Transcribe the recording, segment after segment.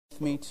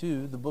with me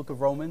to the book of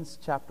Romans,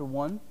 chapter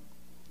 1.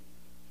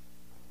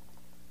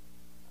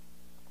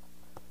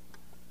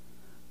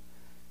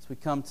 As we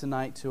come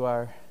tonight to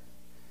our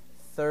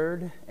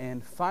third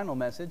and final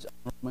message,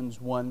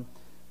 Romans 1,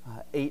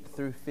 8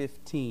 through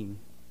 15.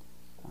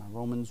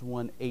 Romans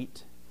 1,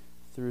 8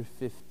 through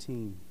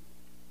 15.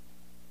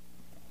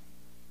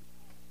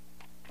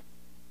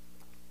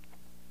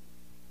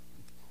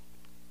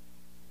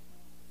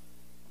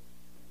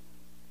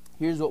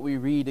 Here's what we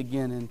read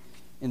again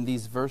in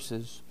these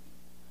verses.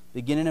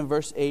 Beginning in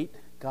verse 8,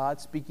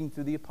 God speaking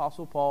through the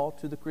Apostle Paul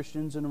to the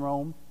Christians in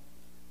Rome.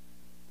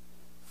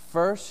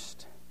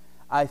 First,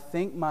 I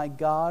thank my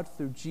God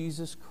through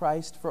Jesus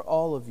Christ for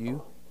all of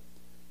you,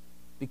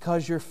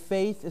 because your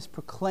faith is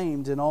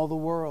proclaimed in all the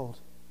world.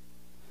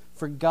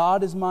 For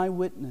God is my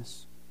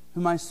witness,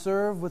 whom I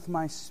serve with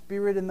my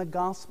spirit in the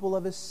gospel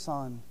of His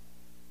Son,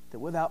 that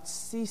without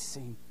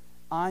ceasing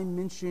I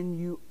mention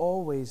you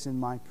always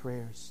in my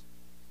prayers,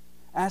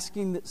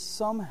 asking that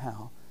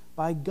somehow,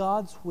 by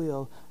God's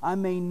will, I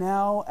may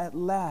now at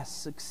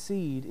last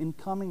succeed in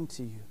coming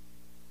to you.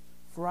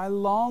 For I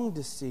long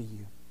to see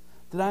you,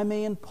 that I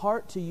may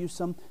impart to you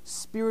some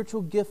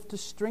spiritual gift to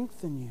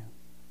strengthen you.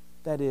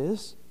 That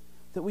is,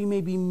 that we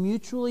may be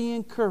mutually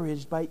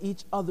encouraged by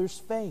each other's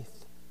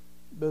faith,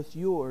 both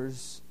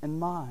yours and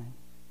mine.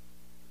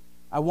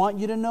 I want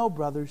you to know,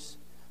 brothers,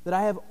 that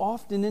I have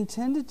often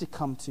intended to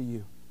come to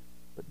you,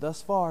 but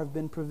thus far have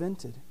been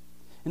prevented,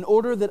 in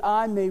order that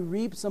I may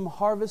reap some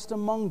harvest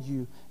among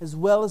you, as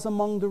well as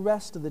among the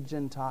rest of the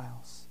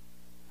Gentiles.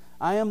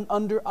 I am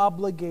under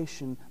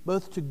obligation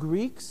both to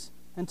Greeks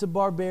and to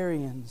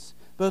barbarians,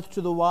 both to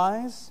the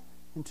wise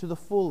and to the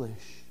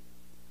foolish.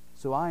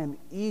 So I am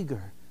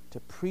eager to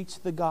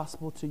preach the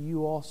gospel to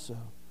you also,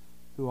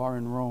 who are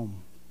in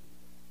Rome.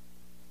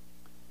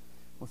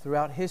 Well,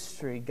 throughout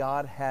history,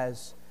 God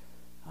has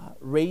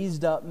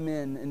raised up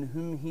men in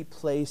whom He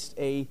placed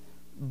a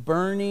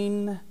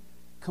burning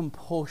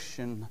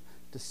compulsion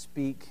to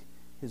speak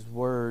His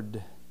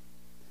word.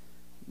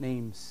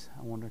 Names,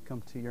 I wonder,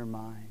 come to your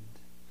mind.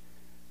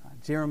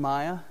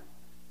 Jeremiah,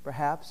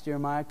 perhaps.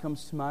 Jeremiah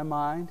comes to my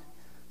mind.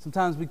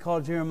 Sometimes we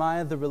call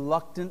Jeremiah the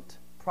reluctant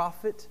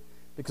prophet,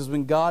 because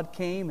when God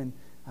came and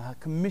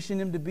commissioned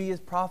him to be His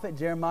prophet,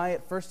 Jeremiah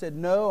at first said,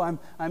 "No,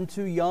 I'm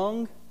too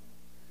young."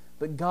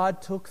 But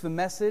God took the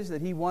message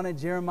that He wanted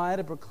Jeremiah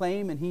to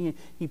proclaim, and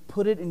He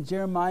put it in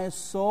Jeremiah's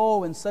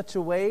soul in such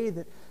a way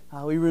that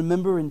we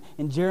remember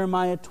in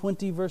Jeremiah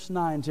 20, verse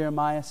 9,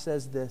 Jeremiah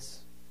says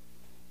this: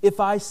 "If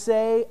I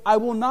say I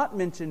will not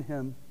mention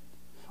Him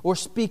or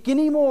speak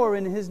any more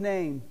in His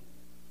name,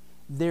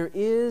 there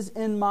is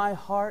in my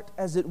heart,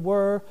 as it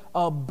were,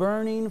 a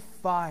burning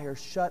fire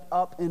shut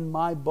up in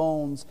my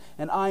bones,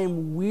 and I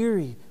am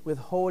weary with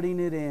holding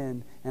it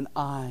in, and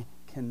I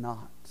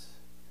cannot."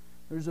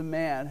 There's a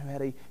man who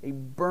had a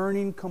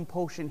burning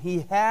compulsion.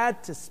 He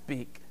had to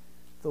speak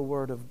the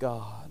Word of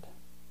God.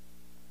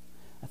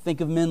 I think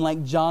of men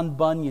like John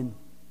Bunyan.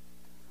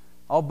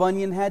 All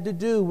Bunyan had to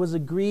do was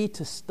agree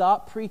to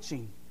stop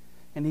preaching,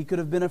 and he could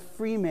have been a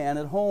free man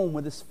at home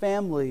with his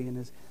family and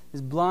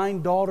his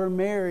blind daughter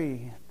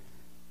Mary.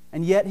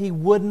 And yet he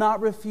would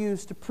not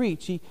refuse to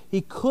preach.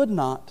 He could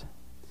not.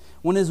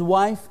 When his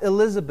wife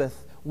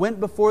Elizabeth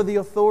went before the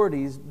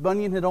authorities,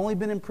 Bunyan had only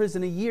been in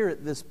prison a year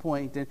at this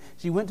point, and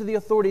she went to the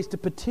authorities to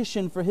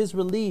petition for his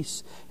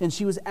release. And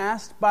she was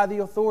asked by the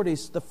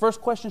authorities, the first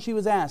question she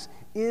was asked,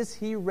 "Is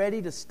he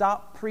ready to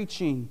stop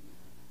preaching?"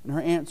 And her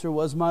answer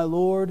was, "My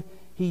Lord,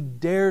 he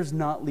dares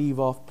not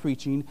leave off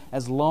preaching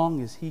as long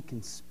as he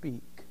can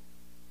speak."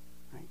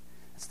 Right?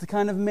 That's the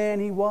kind of man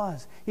he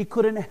was. He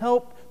couldn't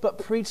help but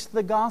preach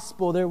the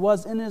gospel. There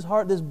was in his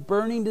heart this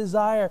burning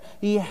desire.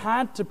 He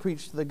had to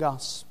preach the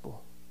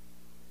gospel.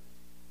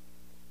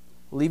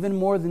 Well, even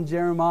more than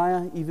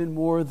Jeremiah, even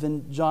more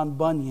than John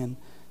Bunyan,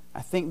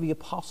 I think the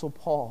Apostle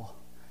Paul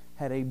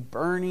had a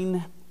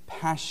burning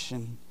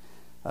passion,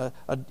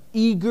 an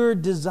eager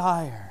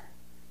desire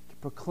to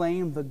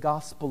proclaim the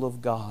gospel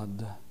of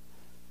God.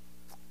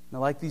 Now,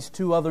 like these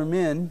two other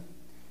men,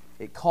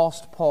 it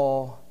cost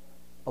Paul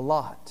a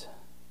lot.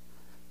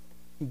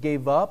 He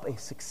gave up a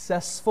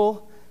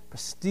successful,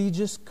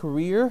 prestigious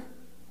career.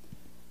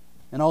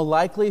 In all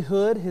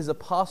likelihood, his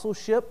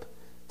apostleship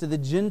to the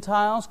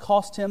Gentiles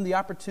cost him the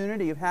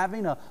opportunity of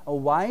having a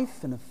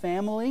wife and a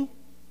family.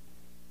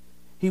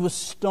 He was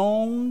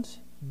stoned,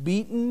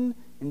 beaten,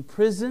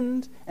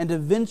 imprisoned, and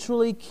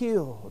eventually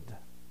killed.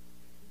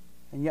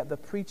 And yet the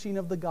preaching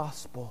of the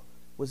gospel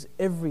was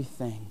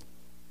everything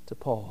to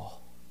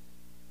Paul.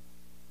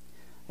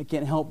 I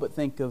can't help but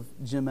think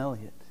of Jim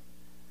Elliot,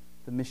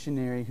 the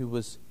missionary who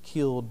was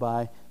killed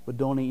by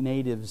Waodani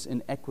natives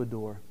in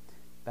Ecuador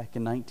back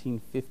in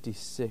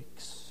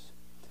 1956.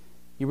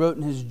 He wrote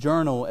in his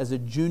journal as a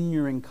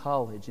junior in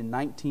college in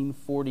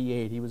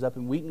 1948. He was up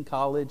in Wheaton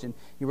College, and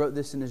he wrote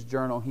this in his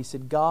journal. He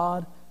said,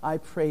 "God, I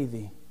pray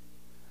Thee,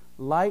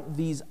 light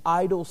these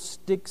idle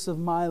sticks of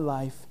my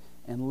life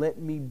and let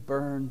me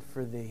burn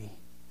for Thee.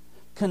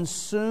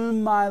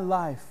 Consume my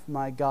life,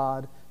 my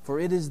God, for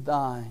it is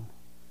Thine.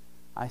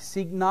 I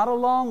seek not a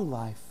long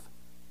life,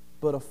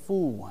 but a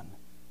full one,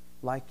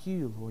 like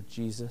you, Lord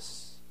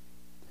Jesus.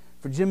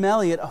 For Jim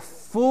Elliot, a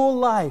full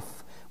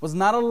life was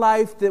not a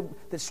life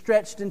that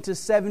stretched into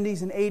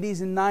 70s and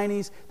 80s and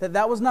 90s.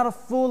 That was not a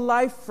full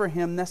life for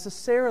him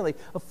necessarily.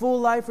 A full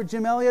life for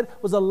Jim Elliot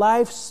was a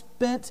life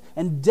spent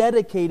and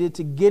dedicated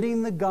to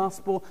getting the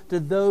gospel to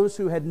those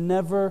who had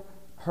never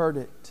heard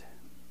it.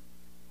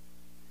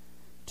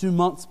 2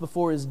 months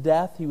before his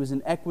death, he was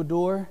in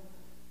Ecuador,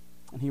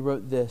 and he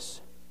wrote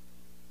this: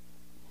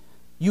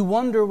 "You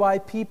wonder why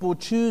people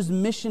choose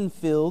mission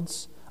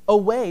fields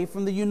away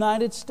from the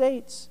United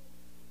States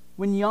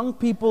when young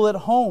people at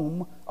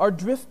home are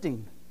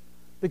drifting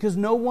because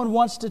no one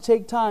wants to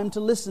take time to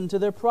listen to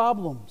their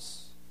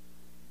problems.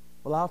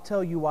 Well, I'll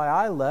tell you why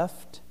I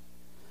left.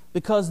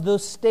 Because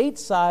those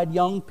stateside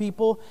young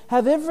people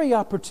have every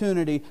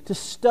opportunity to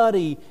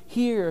study,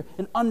 hear,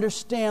 and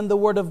understand the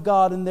Word of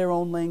God in their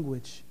own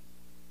language.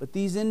 But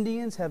these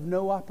Indians have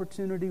no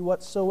opportunity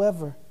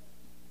whatsoever.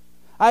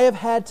 I have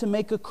had to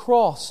make a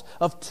cross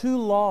of 2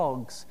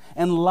 logs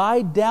and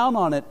lie down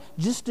on it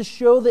just to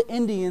show the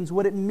Indians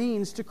what it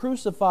means to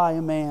crucify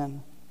a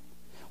man.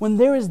 When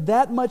there is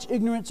that much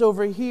ignorance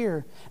over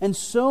here and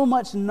so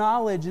much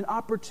knowledge and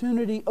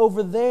opportunity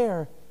over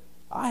there,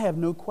 I have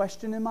no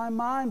question in my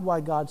mind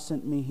why God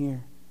sent me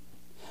here.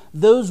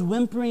 Those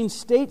whimpering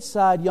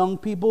stateside young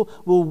people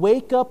will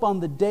wake up on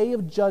the day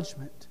of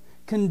judgment,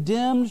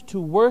 condemned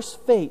to worse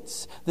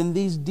fates than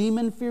these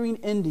demon-fearing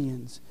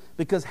Indians,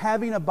 because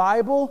having a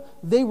Bible,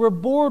 they were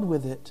bored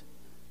with it,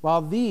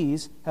 while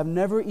these have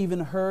never even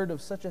heard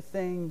of such a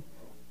thing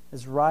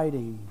as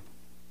writing."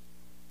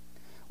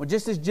 Well,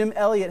 just as Jim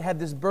Elliot had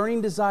this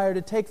burning desire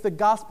to take the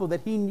gospel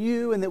that he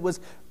knew and that was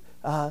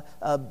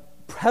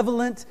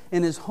prevalent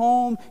in his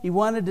home, he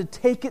wanted to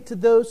take it to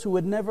those who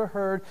had never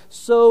heard,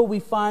 so we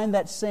find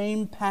that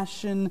same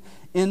passion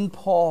in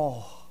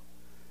Paul.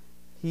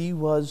 He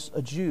was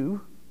a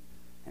Jew,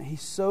 and he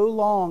so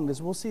longed,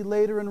 as we'll see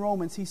later in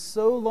Romans, he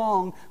so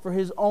longed for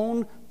his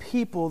own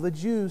people, the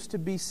Jews, to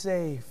be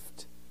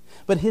saved.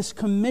 But his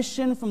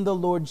commission from the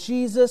Lord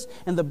Jesus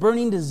and the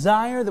burning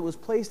desire that was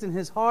placed in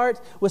his heart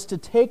was to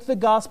take the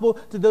gospel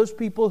to those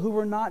people who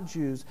were not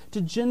Jews, to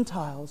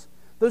Gentiles,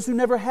 those who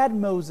never had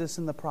Moses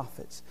and the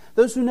prophets,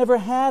 those who never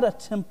had a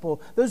temple,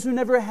 those who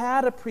never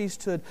had a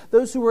priesthood,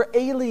 those who were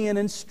alien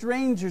and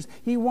strangers.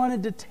 He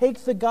wanted to take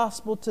the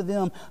gospel to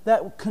them.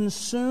 That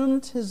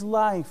consumed his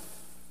life.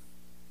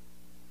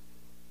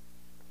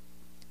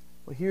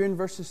 Well, here in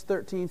verses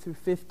 13 through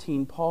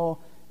 15, Paul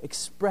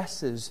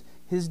expresses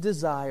his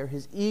desire,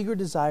 his eager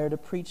desire to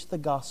preach the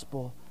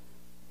gospel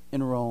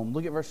in Rome.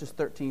 Look at verses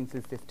 13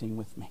 through 15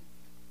 with me.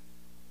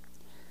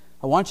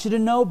 "I want you to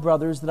know,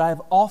 brothers, that I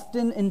have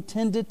often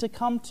intended to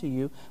come to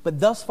you, but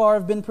thus far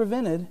have been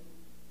prevented,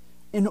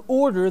 in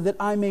order that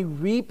I may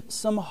reap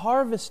some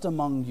harvest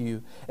among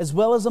you, as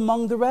well as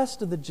among the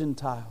rest of the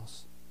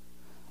Gentiles.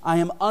 I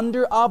am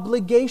under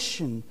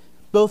obligation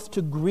both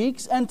to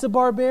Greeks and to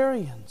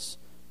barbarians,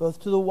 both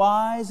to the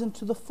wise and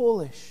to the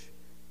foolish.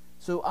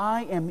 So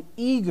I am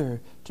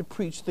eager to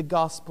preach the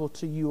gospel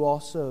to you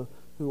also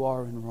who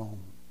are in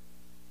Rome."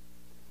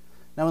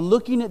 Now, in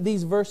looking at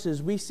these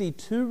verses, we see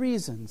 2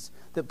 reasons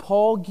that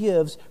Paul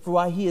gives for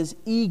why he is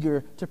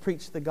eager to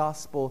preach the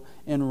gospel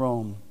in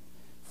Rome.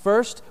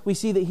 First, we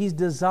see that he's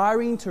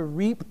desiring to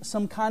reap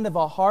some kind of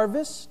a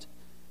harvest.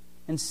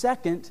 And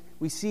second,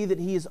 we see that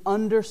he is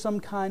under some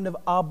kind of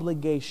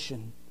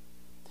obligation.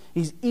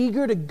 He's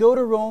eager to go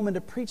to Rome and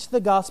to preach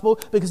the gospel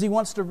because he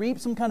wants to reap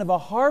some kind of a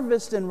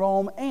harvest in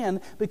Rome, and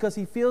because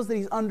he feels that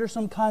he's under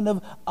some kind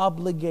of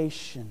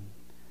obligation.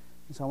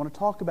 And so I want to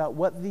talk about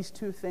what these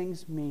 2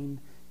 things mean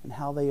and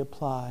how they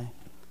apply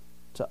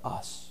to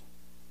us.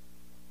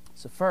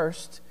 So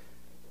first,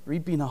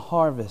 reaping a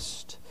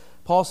harvest.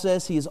 Paul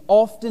says he has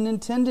often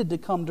intended to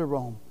come to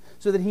Rome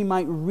so that he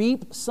might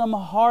reap some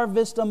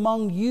harvest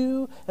among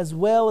you as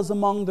well as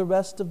among the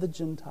rest of the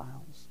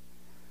Gentiles.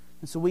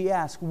 And so we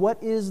ask,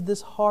 what is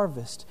this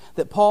harvest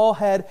that Paul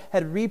had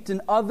reaped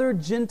in other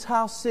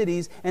Gentile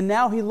cities, and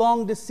now he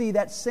longed to see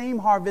that same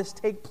harvest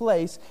take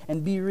place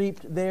and be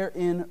reaped there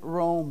in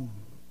Rome?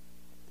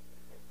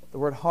 The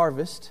word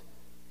harvest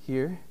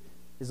here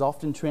is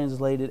often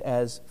translated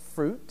as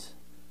fruit,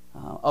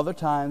 other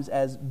times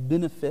as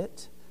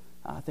benefit.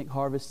 I think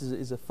harvest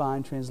is a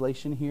fine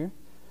translation here.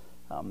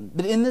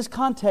 But in this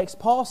context,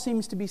 Paul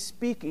seems to be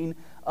speaking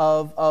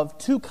of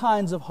 2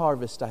 kinds of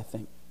harvest, I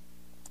think.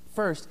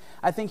 First,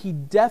 I think he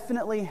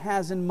definitely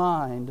has in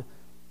mind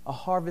a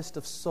harvest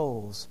of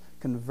souls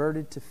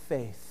converted to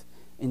faith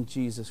in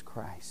Jesus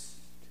Christ.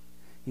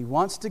 He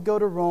wants to go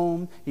to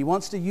Rome. He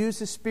wants to use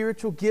his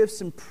spiritual gifts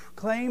and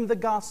proclaim the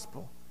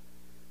gospel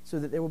so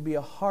that there will be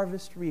a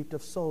harvest reaped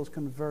of souls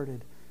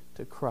converted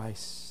to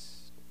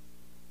Christ.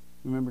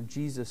 Remember,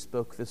 Jesus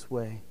spoke this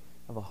way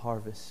of a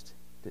harvest,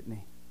 didn't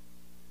he?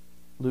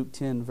 Luke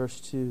 10,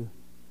 verse 2.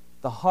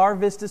 "The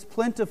harvest is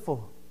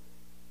plentiful,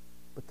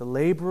 but the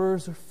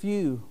laborers are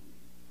few.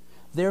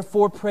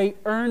 Therefore pray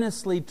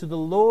earnestly to the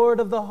Lord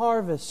of the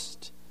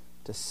harvest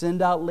to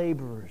send out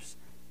laborers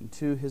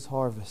into his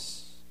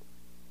harvest."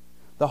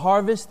 The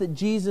harvest that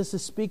Jesus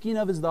is speaking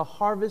of is the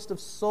harvest of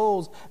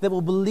souls that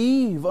will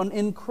believe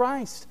in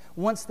Christ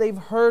once they've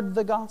heard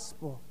the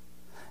gospel.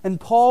 And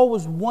Paul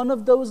was one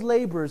of those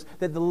laborers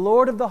that the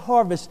Lord of the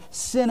harvest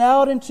sent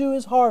out into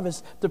his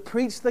harvest to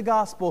preach the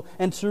gospel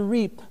and to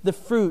reap the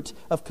fruit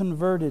of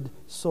converted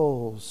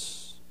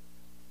souls.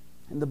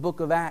 In the book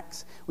of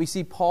Acts, we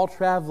see Paul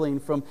traveling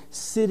from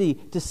city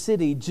to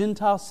city,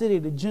 Gentile city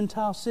to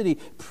Gentile city,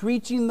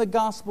 preaching the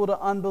gospel to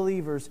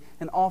unbelievers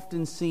and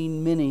often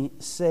seeing many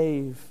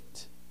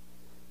saved.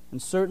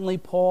 And certainly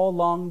Paul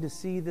longed to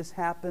see this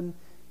happen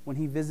when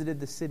he visited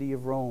the city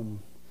of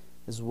Rome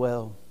as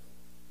well.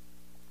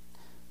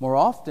 More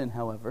often,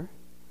 however,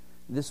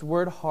 this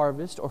word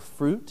harvest or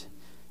fruit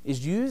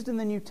is used in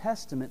the New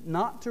Testament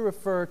not to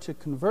refer to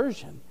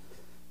conversion,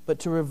 but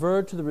to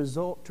refer to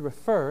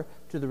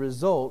the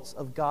results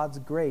of God's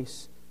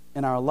grace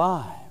in our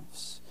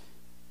lives.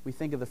 We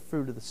think of the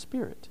fruit of the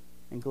Spirit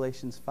in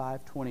Galatians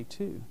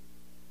 5:22.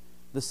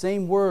 The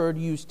same word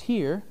used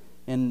here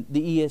in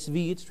the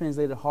ESV, it's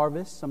translated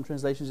harvest, some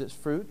translations it's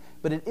fruit,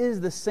 but it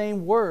is the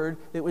same word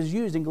that was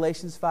used in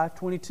Galatians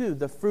 5:22.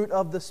 The fruit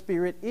of the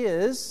Spirit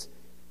is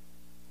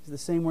the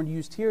same word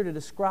used here to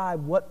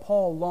describe what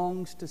Paul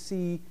longs to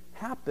see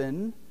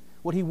happen,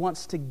 what he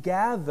wants to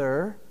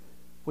gather,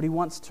 what he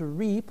wants to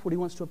reap, what he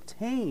wants to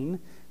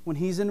obtain when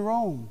he's in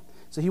Rome.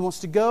 So he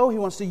wants to go, he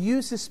wants to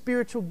use his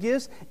spiritual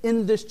gifts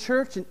in this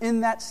church and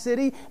in that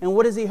city. And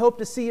what does he hope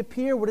to see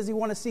appear? What does he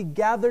want to see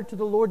gathered to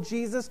the Lord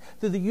Jesus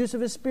through the use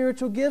of his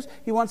spiritual gifts?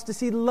 He wants to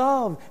see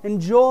love and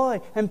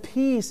joy and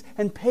peace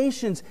and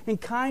patience and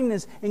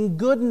kindness and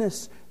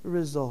goodness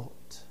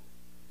result.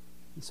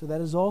 And so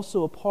that is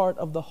also a part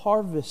of the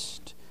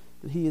harvest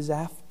that he is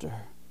after.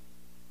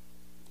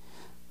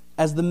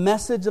 As the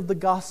message of the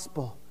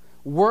gospel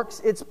works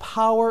its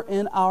power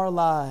in our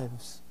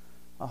lives,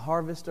 a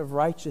harvest of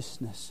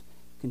righteousness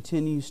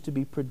continues to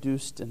be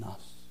produced in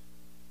us.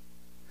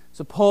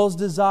 So Paul's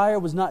desire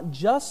was not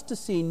just to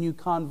see new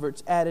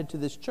converts added to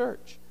this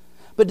church,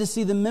 but to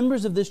see the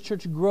members of this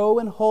church grow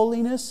in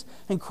holiness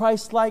and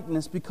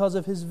Christ-likeness because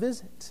of his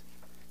visit.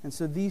 And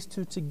so these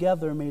two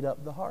together made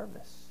up the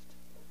harvest.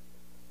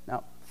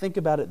 Now, think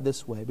about it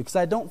this way, because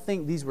I don't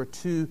think these were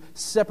two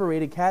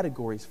separated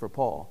categories for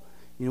Paul.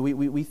 You know,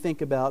 we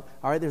think about,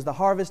 all right, there's the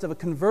harvest of a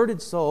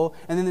converted soul,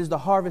 and then there's the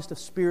harvest of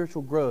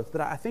spiritual growth.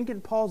 But I think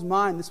in Paul's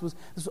mind, this was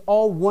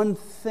all one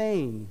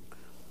thing.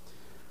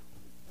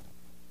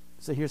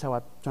 So here's how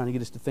I'm trying to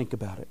get us to think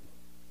about it.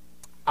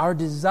 Our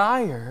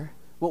desire,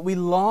 what we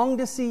long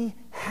to see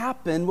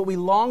happen, what we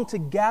long to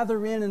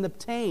gather in and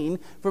obtain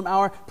from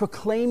our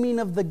proclaiming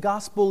of the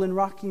gospel in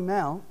Rocky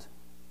Mount,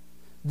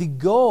 the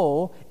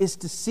goal is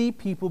to see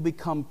people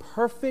become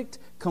perfect,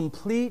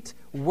 complete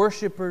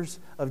worshipers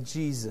of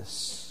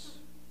Jesus.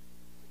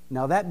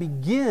 Now that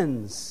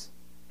begins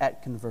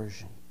at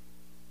conversion.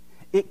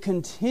 It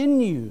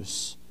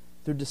continues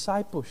through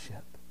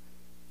discipleship.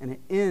 And it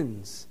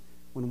ends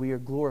when we are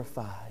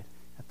glorified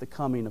at the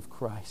coming of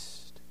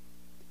Christ.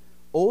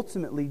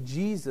 Ultimately,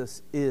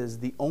 Jesus is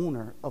the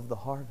owner of the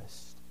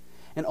harvest.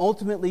 And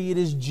ultimately, it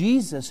is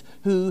Jesus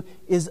who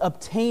is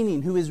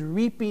obtaining, who is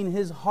reaping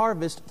his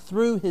harvest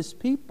through his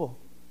people.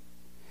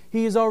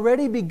 He has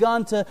already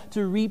begun to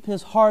reap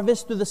his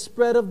harvest through the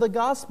spread of the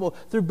gospel,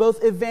 through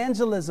both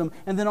evangelism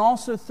and then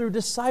also through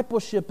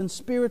discipleship and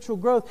spiritual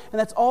growth. And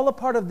that's all a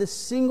part of this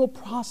single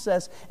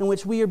process in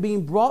which we are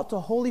being brought to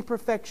holy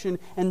perfection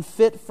and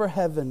fit for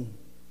heaven.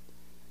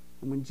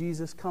 And when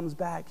Jesus comes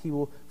back, he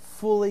will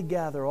fully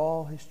gather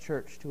all his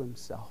church to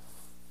himself.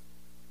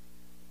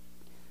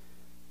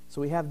 So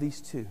we have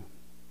these two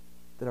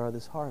that are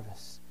this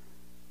harvest.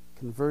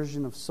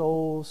 Conversion of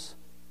souls,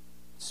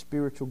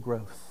 spiritual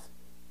growth,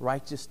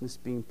 righteousness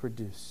being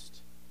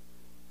produced.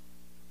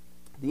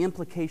 The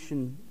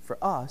implication for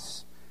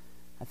us,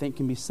 I think,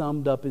 can be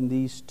summed up in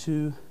these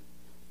two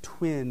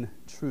twin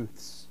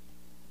truths.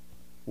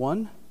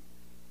 One,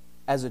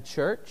 as a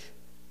church,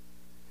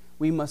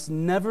 we must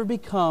never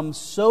become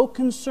so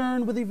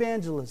concerned with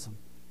evangelism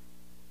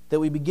that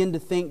we begin to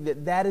think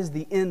that that is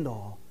the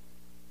end-all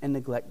and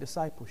neglect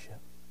discipleship.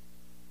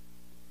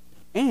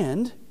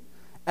 And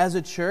as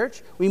a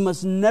church, we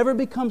must never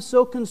become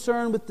so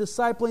concerned with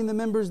discipling the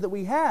members that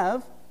we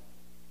have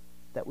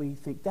that we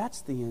think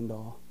that's the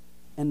end-all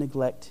and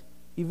neglect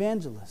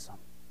evangelism.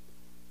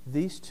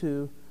 These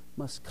two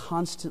must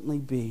constantly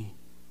be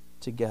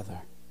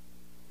together.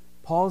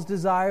 Paul's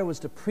desire was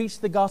to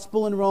preach the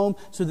gospel in Rome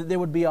so that there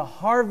would be a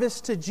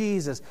harvest to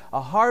Jesus, a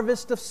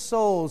harvest of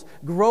souls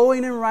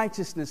growing in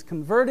righteousness,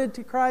 converted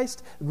to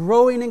Christ,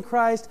 growing in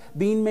Christ,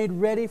 being made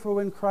ready for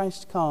when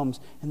Christ comes.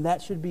 And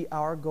that should be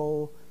our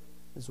goal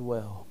as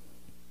well.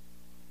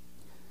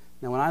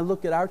 Now, when I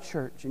look at our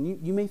church, and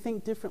you may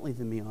think differently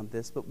than me on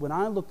this, but when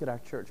I look at our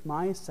church,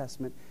 my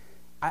assessment,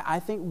 I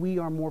think we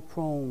are more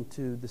prone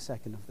to the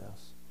second of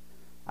those.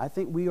 I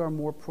think we are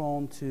more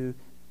prone to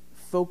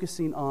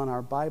focusing on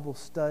our Bible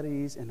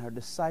studies and our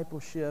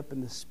discipleship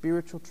and the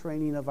spiritual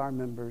training of our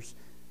members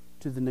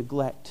to the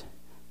neglect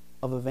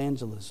of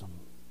evangelism.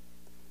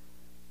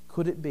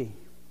 Could it be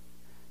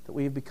that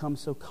we have become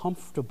so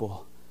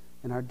comfortable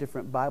in our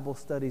different Bible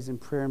studies and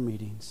prayer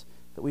meetings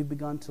that we've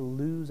begun to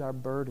lose our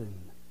burden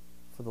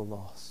for the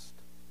lost,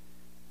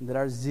 and that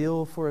our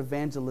zeal for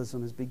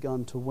evangelism has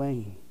begun to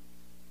wane.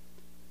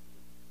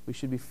 We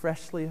should be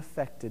freshly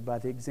affected by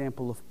the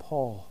example of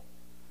Paul,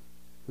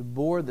 who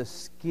bore the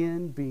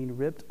skin being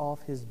ripped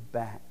off his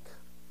back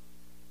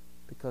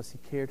because he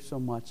cared so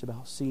much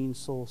about seeing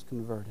souls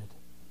converted.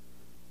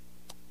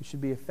 We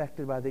should be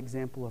affected by the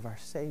example of our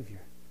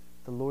Savior,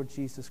 the Lord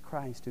Jesus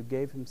Christ, who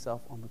gave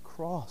himself on the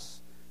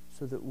cross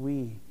so that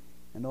we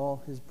and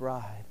all his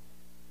bride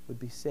would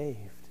be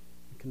saved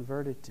and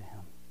converted to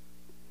him.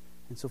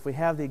 And so if we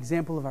have the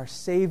example of our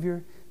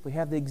Savior, if we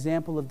have the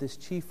example of this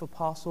chief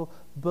apostle,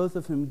 both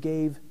of whom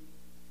gave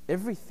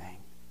everything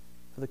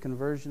for the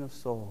conversion of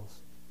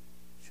souls,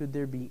 should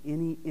there be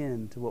any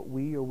end to what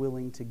we are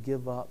willing to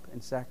give up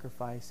and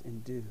sacrifice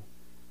and do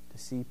to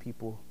see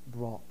people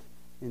brought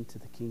into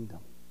the kingdom?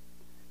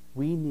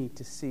 We need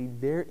to see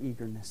their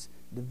eagerness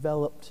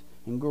developed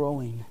and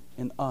growing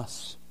in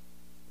us.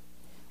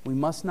 We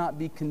must not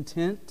be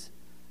content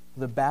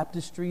with a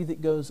baptistry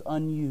that goes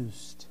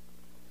unused.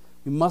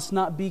 We must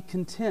not be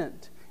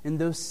content in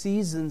those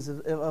seasons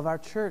of our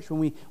church when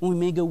we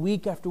may go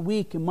week after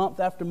week and month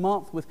after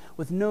month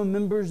with no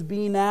members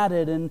being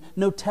added and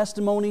no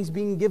testimonies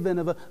being given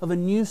of a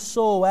new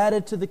soul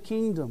added to the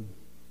kingdom.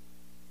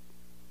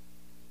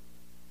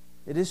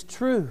 It is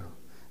true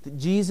that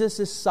Jesus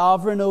is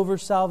sovereign over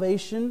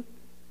salvation,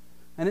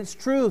 and it's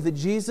true that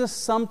Jesus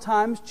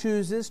sometimes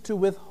chooses to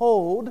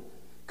withhold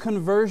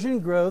conversion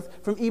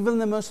growth from even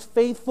the most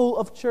faithful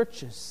of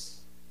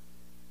churches.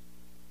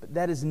 But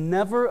that is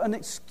never an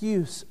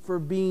excuse for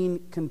being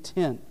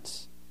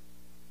content.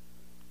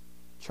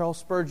 Charles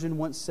Spurgeon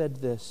once said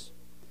this: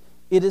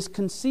 "It is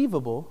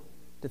conceivable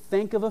to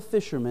think of a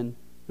fisherman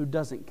who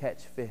doesn't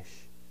catch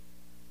fish.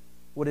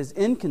 What is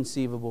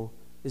inconceivable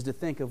is to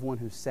think of one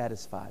who's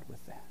satisfied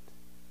with that."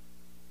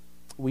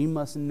 We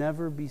must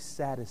never be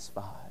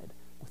satisfied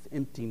with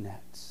empty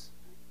nets.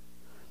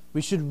 We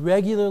should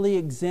regularly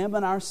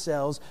examine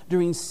ourselves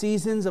during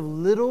seasons of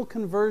little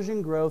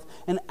conversion growth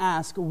and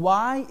ask,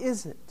 why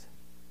is it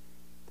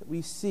that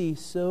we see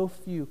so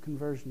few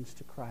conversions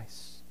to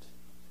Christ?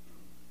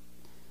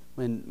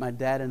 When my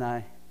dad and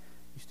I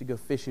used to go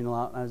fishing a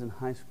lot when I was in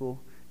high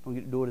school, don't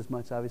get to do it as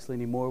much obviously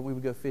anymore. We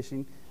would go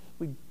fishing.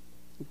 We're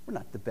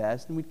not the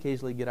best, and we'd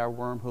occasionally get our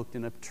worm hooked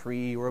in a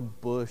tree or a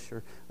bush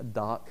or a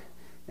dock.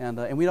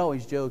 And we'd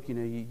always joke,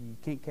 you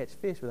can't catch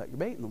fish without your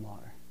bait in the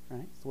water,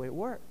 right? It's the way it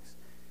works.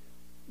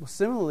 Well,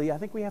 similarly, I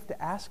think we have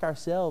to ask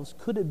ourselves,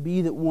 could it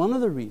be that one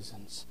of the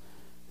reasons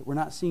that we're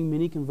not seeing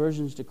many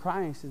conversions to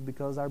Christ is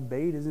because our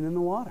bait isn't in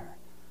the water?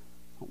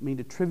 I don't mean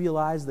to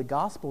trivialize the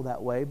gospel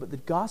that way, but the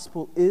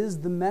gospel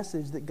is the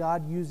message that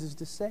God uses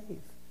to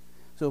save.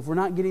 So if we're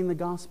not getting the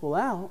gospel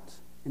out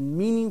in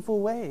meaningful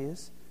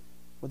ways,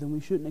 well, then we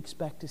shouldn't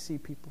expect to see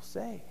people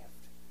saved.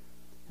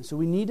 And so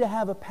we need to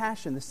have a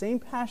passion, the same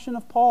passion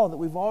of Paul that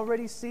we've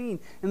already seen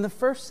in the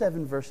first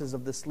 7 verses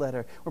of this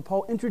letter, where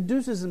Paul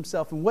introduces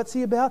himself. And what's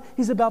he about?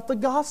 He's about the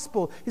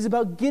gospel. He's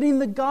about getting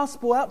the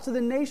gospel out to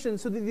the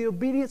nations so that the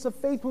obedience of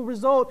faith will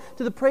result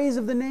to the praise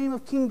of the name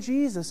of King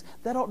Jesus.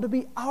 That ought to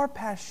be our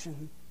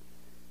passion.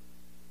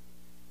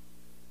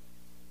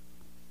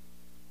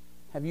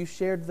 Have you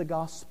shared the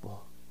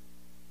gospel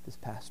this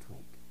past week?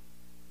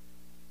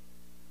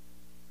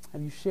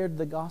 Have you shared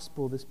the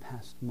gospel this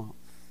past month?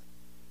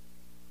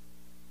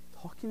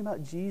 Talking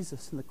about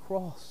Jesus and the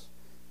cross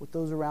with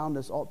those around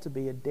us ought to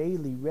be a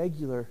daily,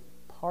 regular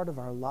part of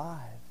our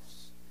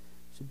lives.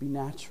 It should be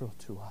natural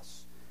to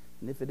us.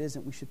 And if it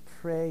isn't, we should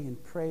pray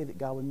and pray that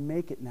God would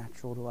make it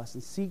natural to us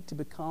and seek to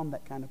become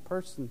that kind of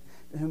person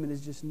to whom it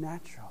is just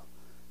natural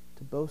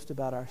to boast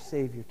about our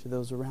Savior to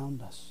those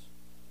around us.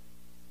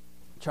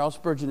 Charles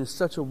Spurgeon is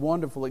such a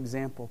wonderful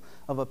example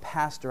of a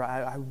pastor.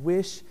 I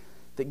wish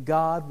that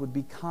God would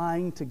be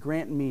kind to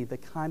grant me the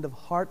kind of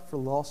heart for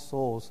lost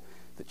souls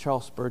that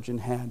Charles Spurgeon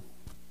had.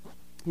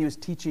 He was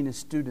teaching his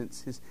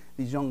students,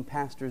 these young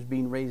pastors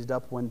being raised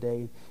up one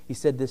day. He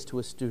said this to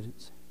his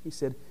students. He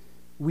said,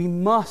 "We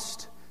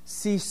must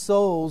see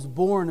souls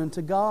born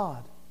unto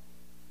God.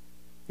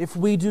 If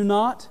we do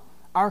not,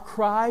 our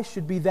cry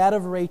should be that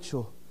of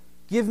Rachel,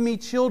 'Give me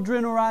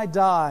children or I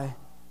die.'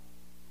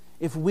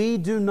 If we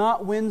do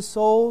not win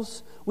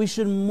souls, we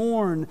should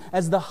mourn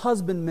as the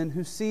husbandman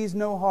who sees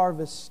no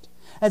harvest,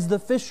 as the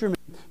fisherman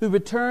who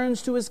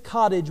returns to his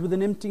cottage with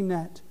an empty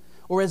net,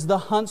 or as the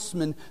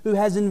huntsman who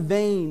has in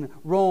vain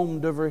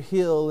roamed over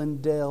hill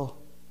and dale.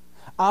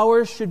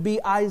 Ours should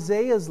be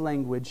Isaiah's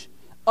language,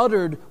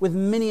 uttered with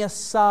many a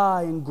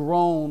sigh and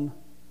groan.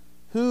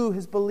 Who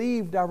has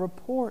believed our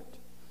report?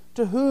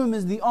 To whom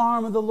is the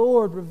arm of the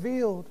Lord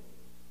revealed?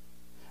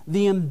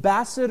 The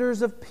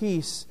ambassadors of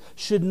peace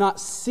should not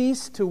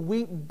cease to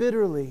weep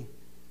bitterly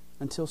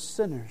until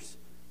sinners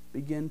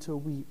begin to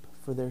weep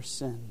for their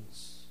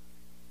sins."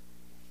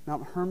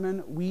 Mount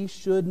Hermon, we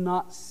should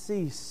not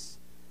cease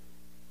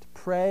to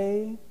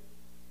pray,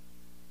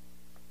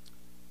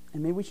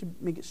 and maybe we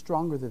should make it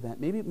stronger than that.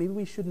 Maybe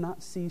we should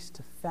not cease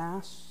to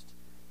fast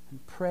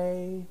and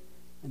pray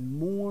and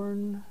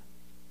mourn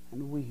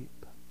and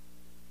weep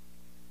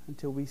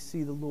until we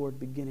see the Lord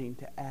beginning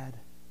to add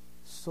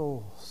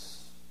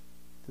souls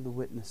to the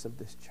witness of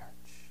this church.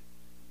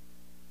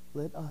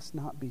 Let us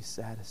not be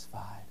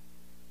satisfied.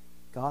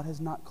 God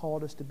has not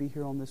called us to be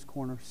here on this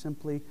corner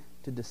simply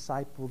to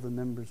disciple the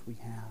members we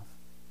have.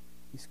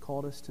 He's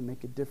called us to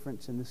make a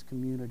difference in this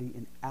community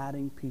in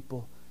adding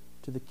people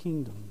to the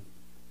kingdom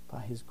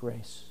by His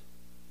grace.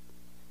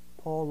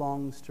 Paul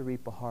longs to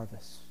reap a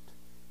harvest.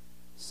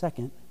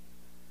 Second,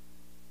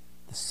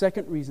 the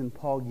second reason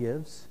Paul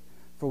gives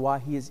for why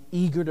he is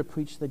eager to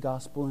preach the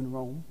gospel in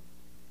Rome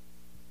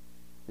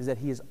is that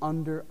he is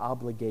under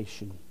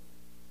obligation.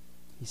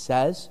 He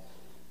says,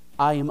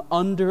 I am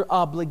under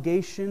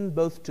obligation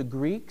both to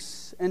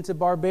Greeks and to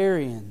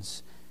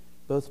barbarians,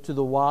 both to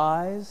the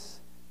wise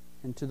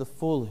and to the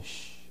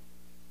foolish.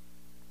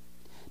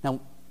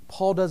 Now,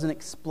 Paul doesn't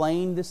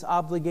explain this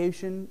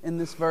obligation in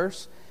this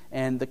verse,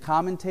 and the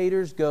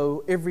commentators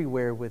go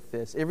everywhere with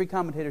this. Every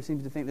commentator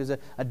seems to think there's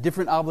a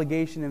different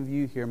obligation in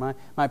view here.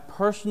 My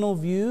personal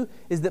view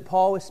is that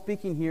Paul is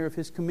speaking here of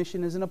his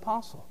commission as an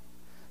apostle.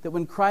 That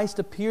when Christ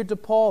appeared to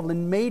Paul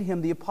and made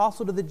him the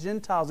apostle to the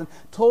Gentiles and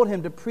told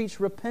him to preach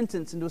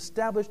repentance and to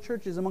establish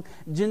churches among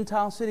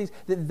Gentile cities,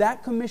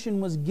 that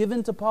commission was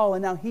given to Paul,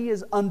 and now he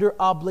is under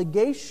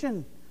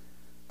obligation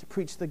to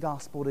preach the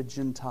gospel to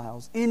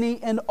Gentiles,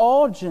 any and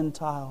all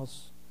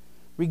Gentiles,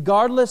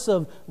 regardless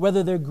of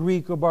whether they're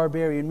Greek or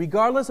barbarian,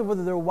 regardless of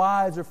whether they're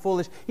wise or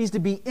foolish. He's to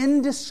be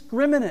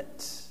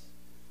indiscriminate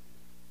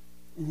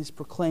in his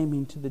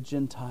proclaiming to the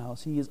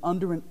Gentiles. He is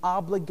under an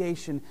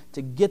obligation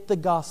to get the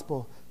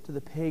gospel to the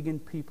pagan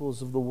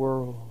peoples of the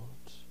world.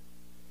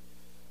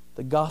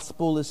 The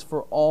gospel is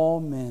for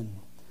all men,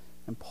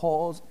 and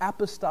Paul's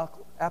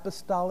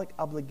apostolic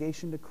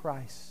obligation to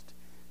Christ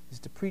is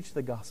to preach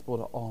the gospel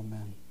to all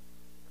men.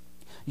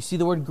 You see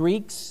the word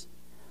Greeks?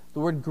 The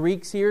word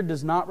Greeks here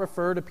does not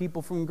refer to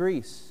people from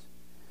Greece.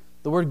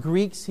 The word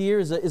Greeks here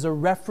is a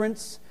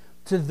reference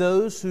to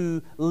those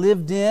who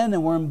lived in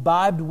and were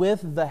imbibed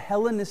with the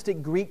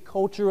Hellenistic Greek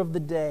culture of the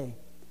day.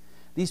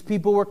 These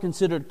people were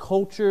considered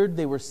cultured,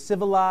 they were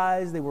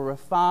civilized, they were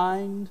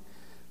refined.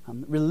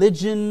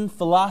 Religion,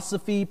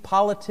 philosophy,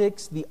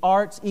 politics, the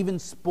arts, even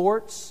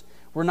sports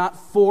were not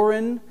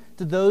foreign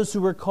to those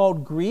who were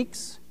called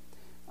Greeks.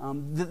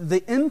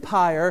 The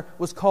empire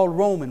was called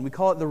Roman. We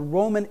call it the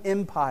Roman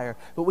Empire.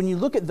 But when you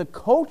look at the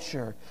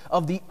culture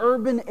of the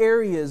urban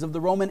areas of the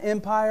Roman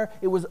Empire,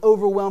 it was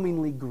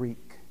overwhelmingly Greek.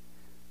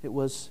 It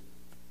was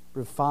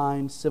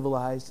refined,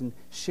 civilized, and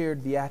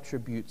shared the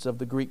attributes of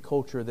the Greek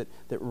culture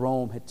that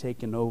Rome had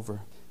taken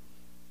over.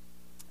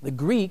 The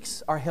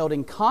Greeks are held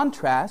in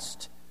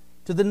contrast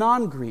to the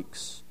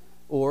non-Greeks,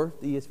 or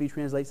the ESV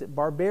translates it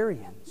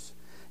barbarians.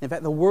 In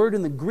fact, the word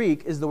in the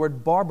Greek is the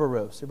word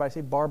barbaros. Everybody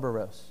say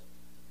barbaros.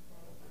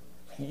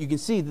 You can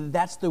see that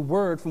that's the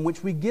word from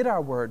which we get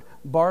our word,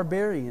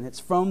 barbarian. It's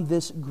from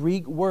this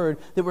Greek word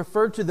that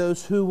referred to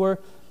those who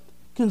were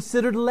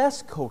considered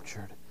less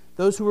cultured,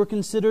 those who were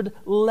considered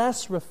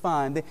less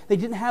refined. They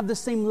didn't have the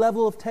same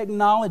level of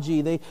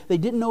technology. They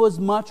didn't know as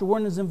much or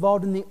weren't as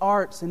involved in the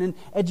arts and in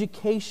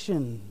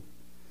education.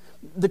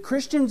 The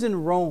Christians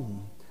in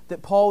Rome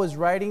that Paul is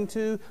writing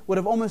to would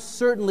have almost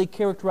certainly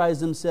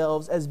characterized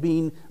themselves as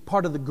being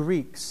part of the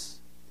Greeks.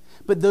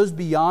 But those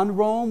beyond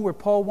Rome, where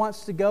Paul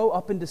wants to go,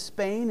 up into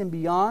Spain and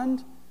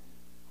beyond,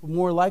 would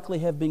more likely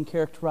have been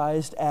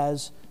characterized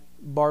as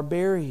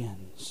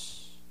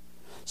barbarians.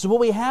 So what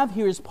we have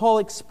here is Paul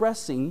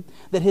expressing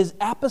that his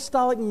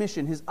apostolic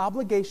mission, his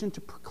obligation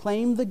to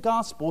proclaim the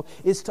gospel,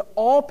 is to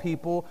all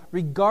people,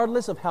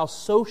 regardless of how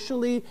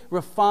socially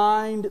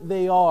refined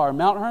they are.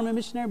 Mount Hermon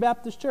Missionary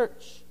Baptist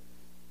Church,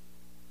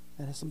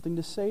 that has something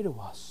to say to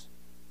us.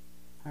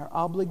 Our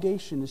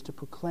obligation is to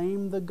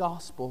proclaim the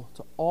gospel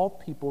to all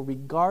people,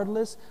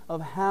 regardless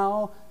of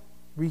how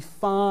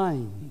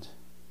refined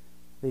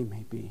they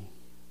may be.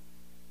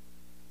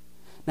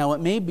 Now,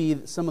 it may be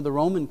that some of the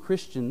Roman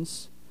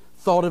Christians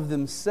thought of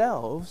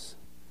themselves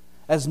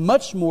as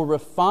much more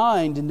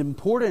refined and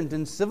important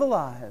and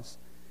civilized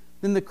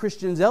than the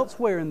Christians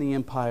elsewhere in the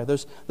empire.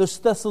 Those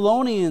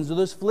Thessalonians or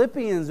those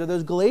Philippians or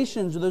those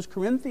Galatians or those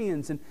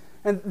Corinthians.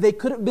 And they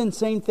could have been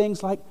saying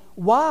things like,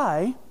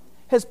 why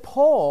has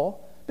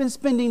Paul been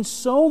spending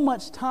so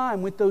much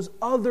time with those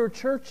other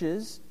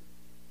churches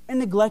and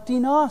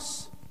neglecting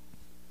us?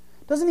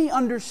 Doesn't he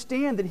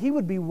understand that he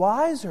would be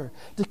wiser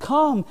to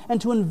come and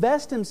to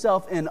invest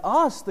himself in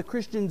us, the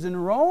Christians in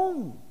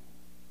Rome?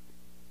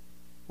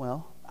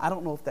 Well, I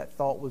don't know if that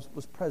thought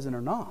was present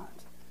or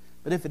not.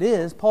 But if it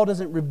is, Paul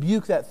doesn't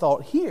rebuke that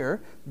thought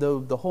here, though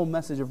the whole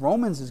message of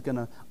Romans is going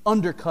to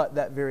undercut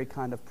that very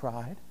kind of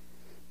pride.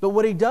 But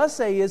what he does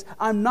say is,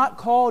 I'm not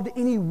called to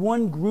any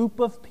one group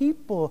of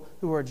people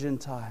who are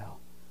Gentile.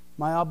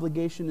 My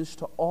obligation is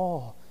to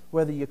all,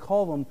 whether you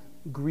call them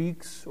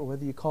Greeks or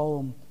whether you call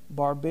them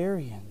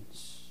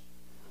barbarians.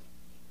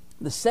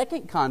 The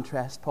second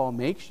contrast Paul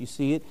makes, you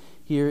see it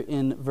here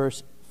in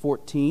verse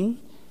 14,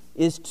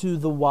 is to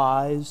the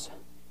wise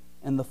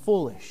and the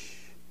foolish.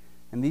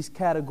 And these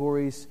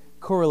categories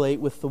correlate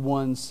with the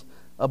ones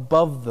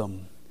above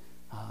them.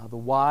 The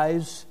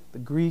wise, the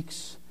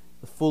Greeks,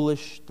 the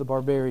foolish, the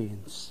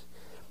barbarians.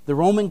 The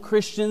Roman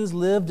Christians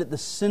lived at the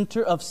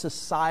center of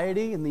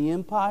society in the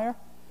empire,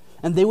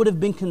 and they would have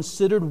been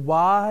considered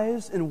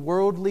wise in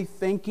worldly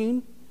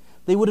thinking.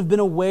 They would have been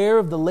aware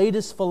of the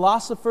latest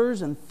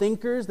philosophers and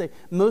thinkers.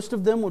 Most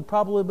of them would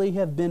probably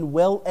have been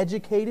well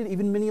educated.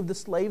 Even many of the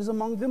slaves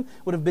among them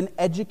would have been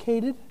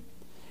educated.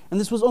 And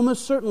this was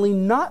almost certainly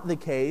not the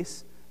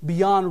case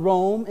beyond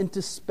Rome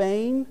into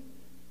Spain.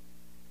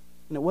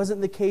 And it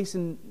wasn't the case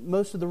in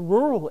most of the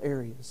rural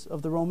areas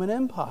of the Roman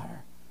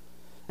Empire.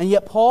 And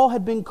yet Paul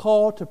had been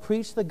called to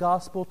preach the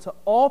gospel to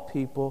all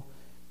people,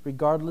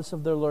 regardless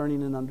of their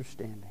learning and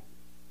understanding.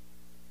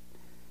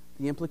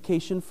 The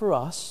implication for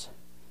us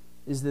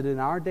is that in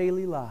our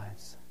daily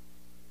lives,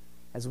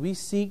 as we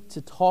seek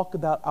to talk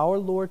about our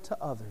Lord to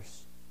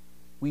others,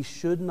 we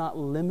should not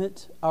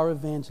limit our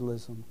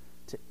evangelism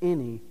to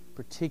any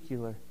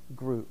particular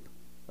group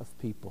of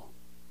people.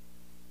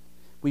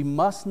 We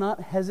must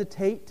not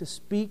hesitate to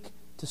speak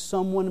to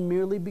someone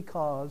merely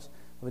because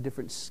of a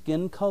different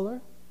skin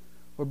color,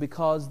 or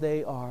because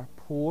they are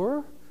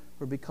poor,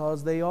 or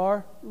because they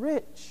are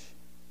rich.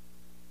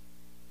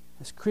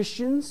 As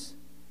Christians,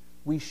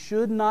 we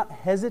should not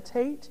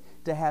hesitate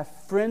to have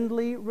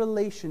friendly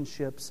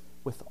relationships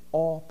with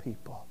all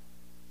people,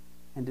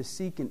 and to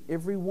seek in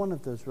every one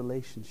of those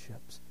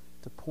relationships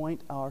to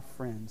point our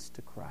friends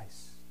to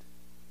Christ.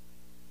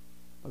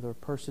 Whether a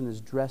person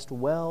is dressed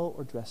well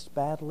or dressed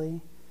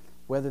badly,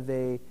 whether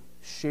they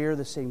share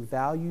the same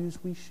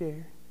values we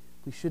share,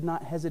 we should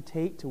not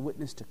hesitate to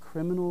witness to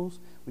criminals.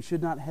 We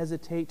should not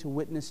hesitate to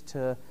witness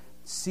to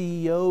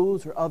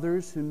CEOs or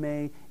others who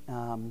may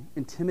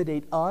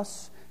intimidate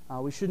us.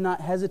 We should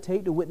not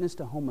hesitate to witness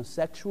to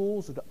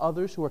homosexuals or to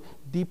others who are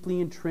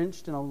deeply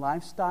entrenched in a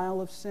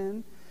lifestyle of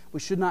sin. We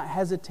should not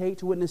hesitate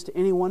to witness to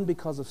anyone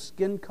because of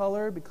skin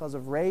color, because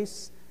of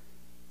race.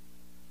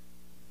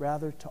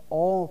 Rather, to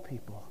all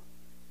people,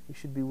 we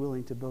should be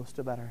willing to boast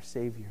about our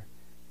Savior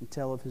and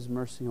tell of His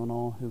mercy on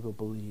all who will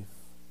believe.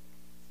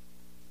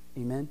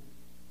 Amen?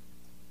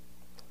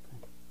 Okay.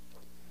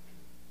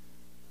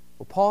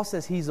 Well, Paul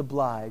says he's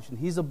obliged, and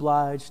he's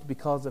obliged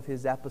because of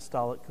his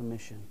apostolic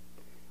commission.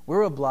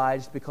 We're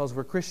obliged because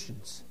we're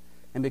Christians.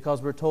 And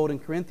because we're told in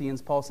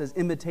Corinthians, Paul says,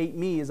 imitate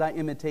me as I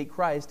imitate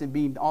Christ, and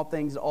be all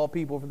things to all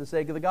people for the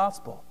sake of the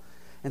gospel.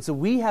 And so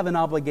we have an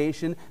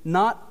obligation,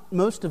 not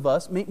most of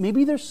us,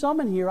 maybe there's some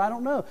in here, I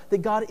don't know,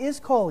 that God is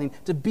calling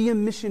to be a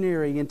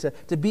missionary and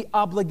to be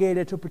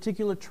obligated to a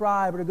particular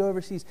tribe or to go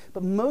overseas.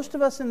 But most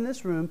of us in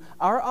this room,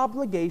 our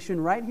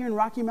obligation right here in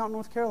Rocky Mount,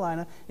 North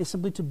Carolina, is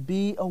simply to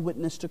be a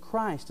witness to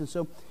Christ. And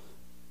so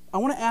I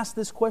want to ask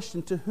this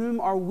question: to whom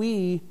are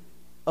we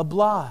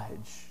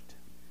obliged?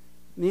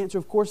 And the answer,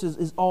 of course,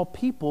 is all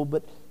people,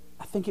 but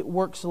I think it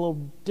works a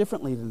little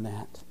differently than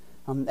that.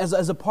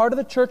 As a part of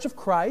the Church of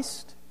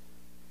Christ,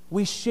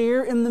 we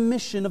share in the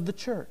mission of the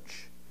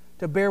church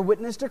to bear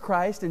witness to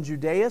Christ in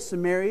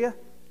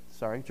Jerusalem,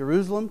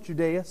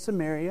 Judea,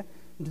 Samaria,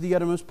 and to the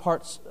uttermost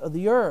parts of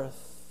the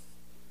earth.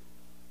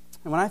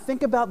 And when I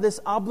think about this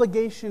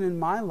obligation in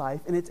my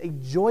life, and it's a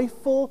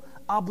joyful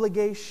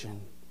obligation,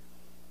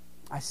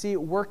 I see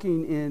it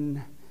working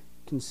in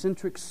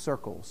concentric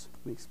circles.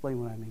 Let me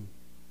explain what I mean.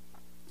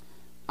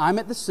 I'm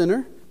at the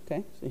center.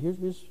 Okay, so here's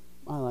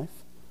my life.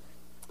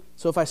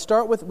 So if I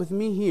start with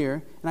me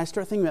here, and I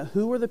start thinking about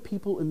who are the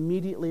people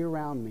immediately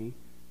around me,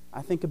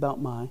 I think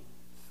about my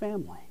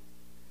family.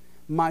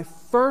 My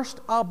first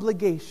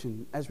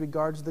obligation as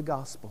regards the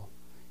gospel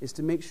is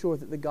to make sure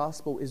that the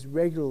gospel is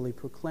regularly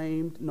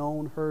proclaimed,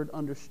 known, heard,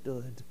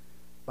 understood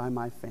by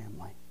my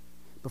family.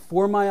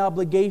 Before my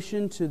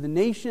obligation to the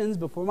nations,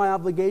 before my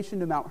obligation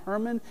to Mount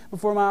Hermon,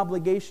 before my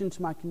obligation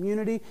to my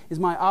community, is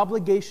my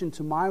obligation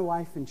to my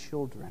wife and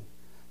children,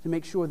 to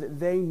make sure that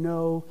they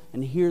know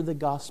and hear the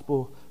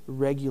gospel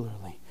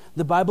regularly.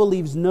 The Bible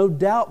leaves no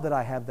doubt that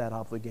I have that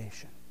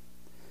obligation.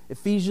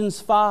 Ephesians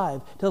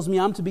 5 tells me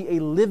I'm to be a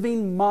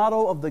living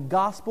model of the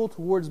gospel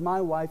towards my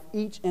wife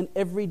each and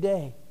every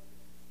day.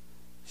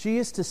 She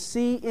is to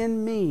see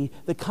in me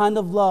the kind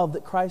of love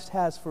that Christ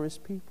has for His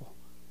people.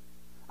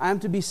 I am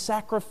to be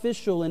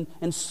sacrificial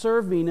and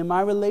serving in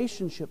my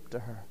relationship to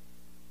her.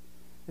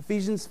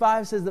 Ephesians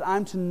 5 says that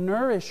I'm to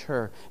nourish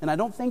her. And I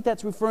don't think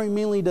that's referring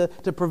mainly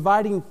to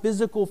providing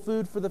physical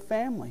food for the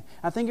family.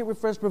 I think it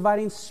refers to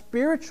providing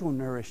spiritual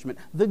nourishment,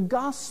 the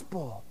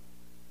gospel,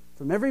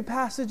 from every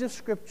passage of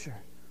Scripture,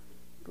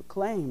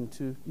 proclaimed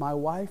to my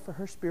wife for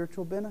her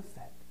spiritual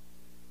benefit.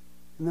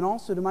 And then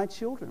also to my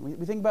children.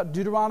 We think about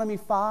Deuteronomy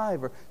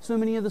 5 or so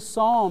many of the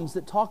Psalms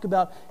that talk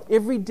about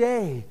every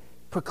day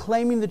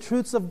proclaiming the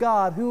truths of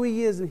God, who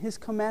He is, and His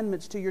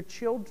commandments to your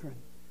children.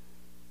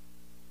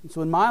 And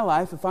so in my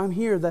life, if I'm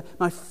here,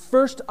 my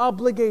first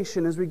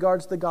obligation as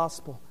regards the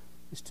gospel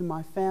is to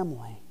my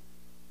family.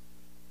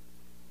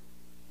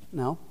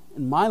 Now,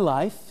 in my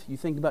life, you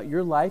think about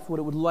your life, what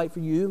it would look like for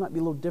you, it might be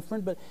a little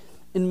different, but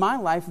in my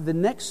life, the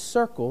next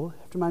circle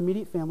after my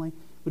immediate family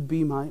would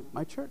be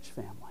my church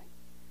family.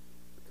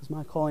 because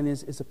my calling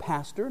is a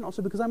pastor, and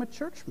also because I'm a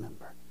church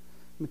member.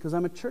 Because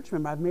I'm a church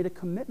member, I've made a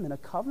commitment, a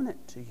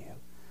covenant to you,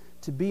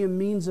 to be a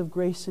means of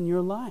grace in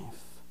your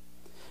life.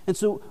 And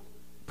so,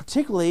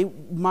 particularly,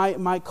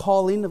 my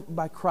calling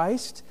by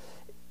Christ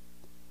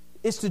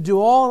is to do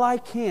all I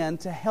can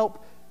to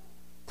help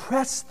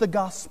press the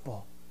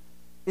gospel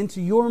into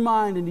your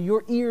mind, into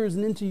your ears,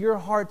 and into your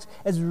hearts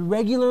as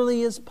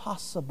regularly as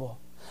possible.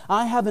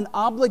 I have an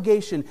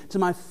obligation to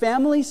my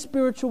family's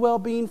spiritual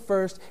well-being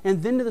first,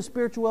 and then to the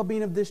spiritual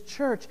well-being of this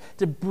church,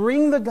 to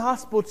bring the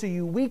gospel to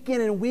you week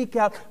in and week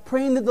out,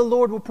 praying that the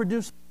Lord will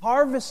produce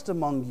harvest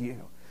among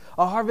you.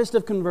 A harvest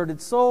of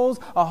converted souls,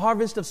 a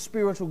harvest of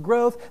spiritual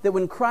growth, that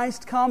when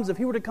Christ comes, if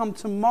He were to come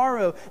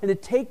tomorrow and to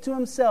take to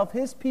Himself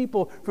His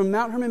people from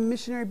Mount Hermon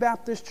Missionary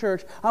Baptist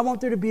Church, I want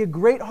there to be a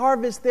great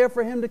harvest there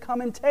for Him to come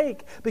and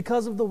take,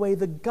 because of the way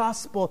the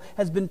gospel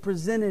has been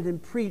presented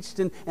and preached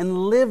and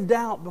lived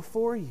out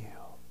before you.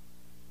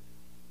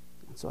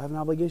 And so I have an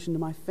obligation to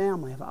my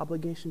family, I have an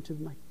obligation to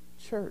my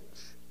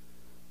church,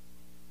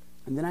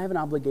 and then I have an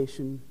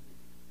obligation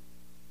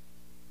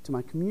to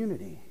my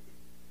community.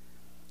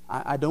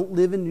 I don't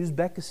live in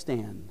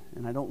Uzbekistan,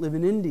 and I don't live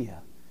in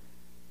India.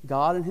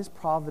 God in His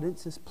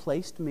providence has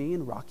placed me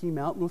in Rocky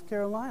Mount, North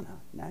Carolina,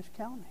 Nash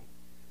County.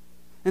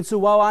 And so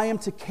while I am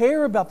to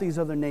care about these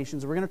other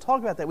nations, we're going to talk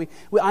about that.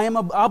 I am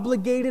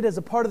obligated as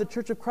a part of the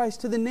Church of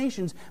Christ to the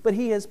nations, but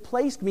He has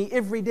placed me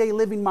every day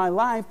living my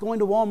life, going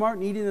to Walmart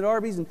and eating at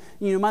Arby's, and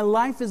my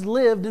life is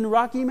lived in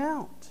Rocky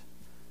Mount.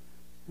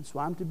 And so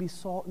I'm to be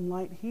salt and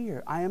light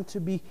here. I am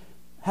to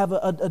have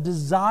a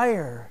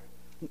desire,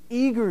 an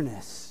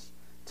eagerness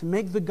to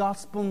make the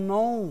gospel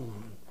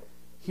known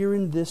here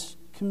in this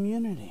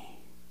community.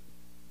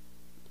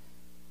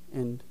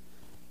 And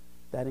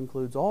that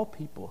includes all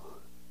people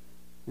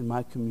in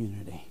my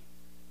community.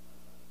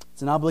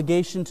 It's an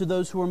obligation to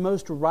those who are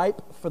most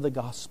ripe for the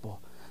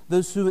gospel,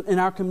 those who in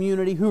our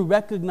community who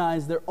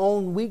recognize their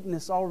own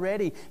weakness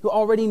already, who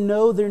already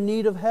know their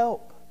need of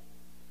help.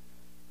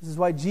 This is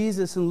why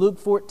Jesus in Luke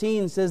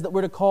 14 says that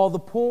we're to call the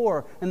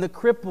poor and the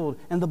crippled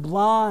and the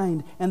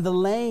blind and the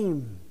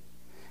lame.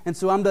 And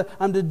so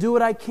I'm to do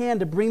what I can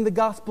to bring the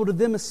gospel to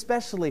them,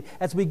 especially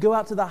as we go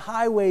out to the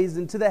highways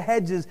and to the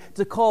hedges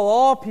to call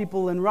all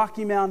people in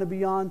Rocky Mount and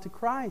beyond to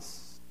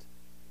Christ.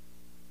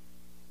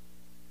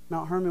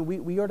 Mount Hermon,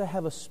 we are to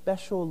have a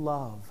special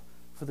love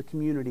for the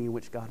community in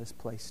which God has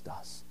placed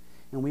us.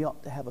 And we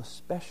ought to have a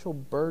special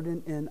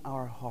burden in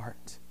our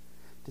heart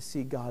to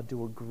see God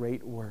do a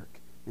great work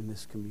in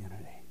this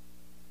community.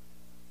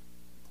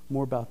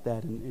 More about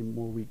that in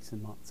more weeks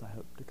and months, I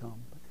hope, to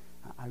come.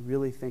 I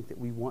really think that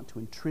we want to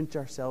entrench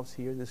ourselves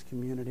here in this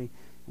community.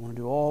 We want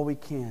to do all we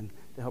can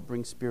to help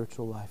bring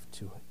spiritual life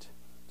to it,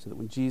 so that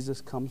when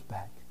Jesus comes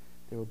back,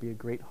 there will be a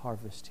great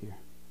harvest here.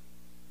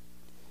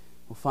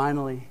 Well,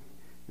 finally,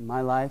 in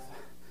my life,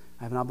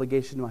 I have an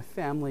obligation to my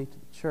family, to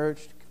the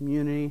church, to the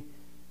community,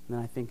 and then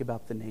I think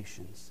about the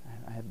nations.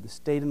 I have the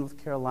state of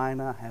North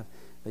Carolina, I have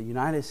the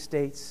United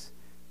States,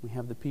 we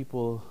have the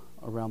people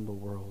around the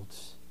world.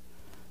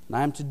 And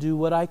I am to do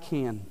what I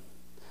can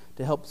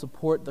to help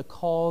support the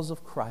cause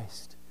of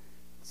Christ,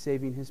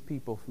 saving His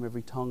people from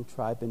every tongue,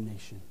 tribe, and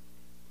nation.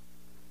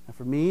 Now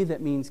for me,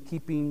 that means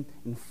keeping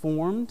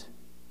informed.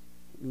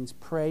 It means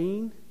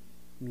praying.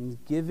 It means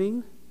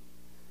giving.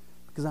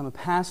 Because I'm a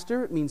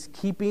pastor, it means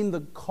keeping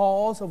the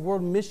cause of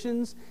world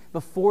missions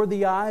before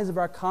the eyes of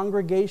our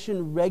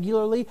congregation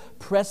regularly,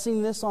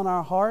 pressing this on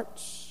our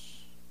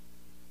hearts.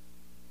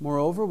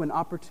 Moreover, when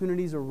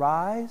opportunities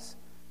arise,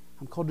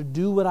 I'm called to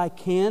do what I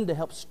can to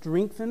help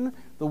strengthen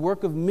the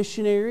work of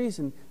missionaries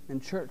and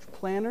church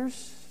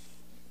planners.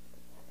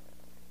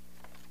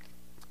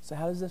 So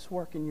how does this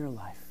work in your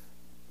life?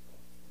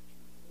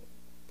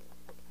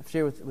 I've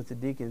shared with the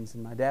deacons,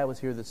 and my dad was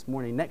here this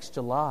morning. Next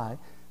July,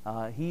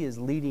 he is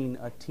leading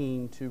a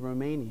team to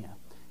Romania.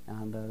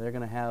 And they're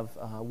going to have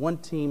one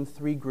team,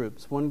 3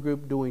 groups. One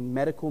group doing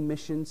medical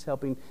missions,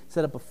 helping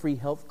set up a free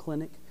health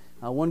clinic.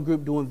 One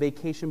group doing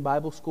vacation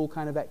Bible school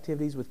kind of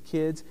activities with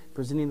kids,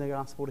 presenting the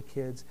gospel to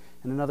kids.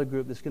 And another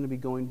group that's going to be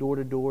going door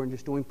to door and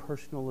just doing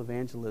personal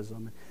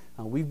evangelism.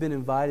 We've been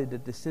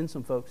invited to send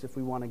some folks if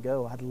we want to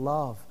go. I'd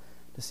love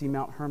to see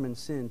Mount Hermon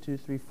send 2,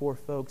 3, 4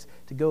 folks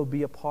to go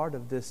be a part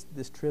of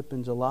this trip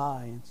in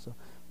July. And so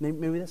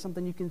maybe that's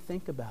something you can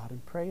think about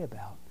and pray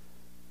about.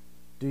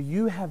 Do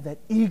you have that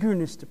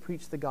eagerness to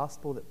preach the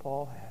gospel that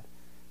Paul had?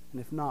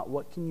 And if not,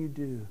 what can you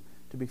do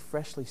to be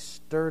freshly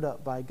stirred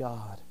up by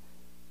God?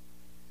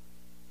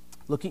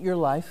 Look at your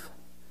life,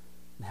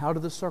 and how do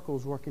the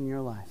circles work in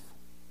your life?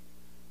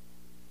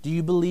 Do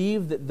you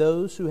believe that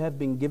those who have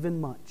been given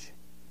much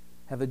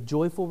have a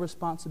joyful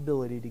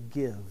responsibility to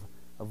give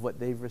of what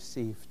they've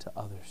received to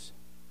others?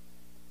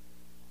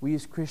 We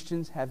as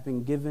Christians have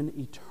been given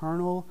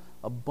eternal,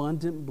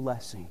 abundant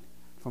blessing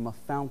from a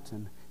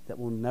fountain that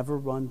will never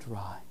run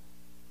dry.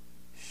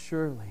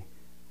 Surely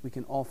we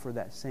can offer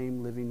that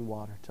same living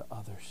water to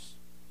others.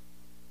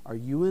 Are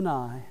you and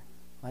I,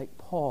 like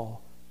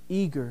Paul,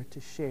 eager to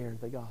share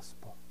the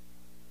gospel?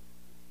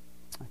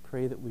 I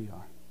pray that we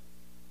are.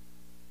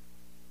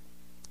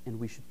 And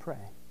we should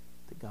pray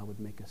that God would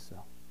make us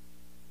so.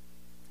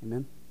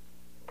 Amen.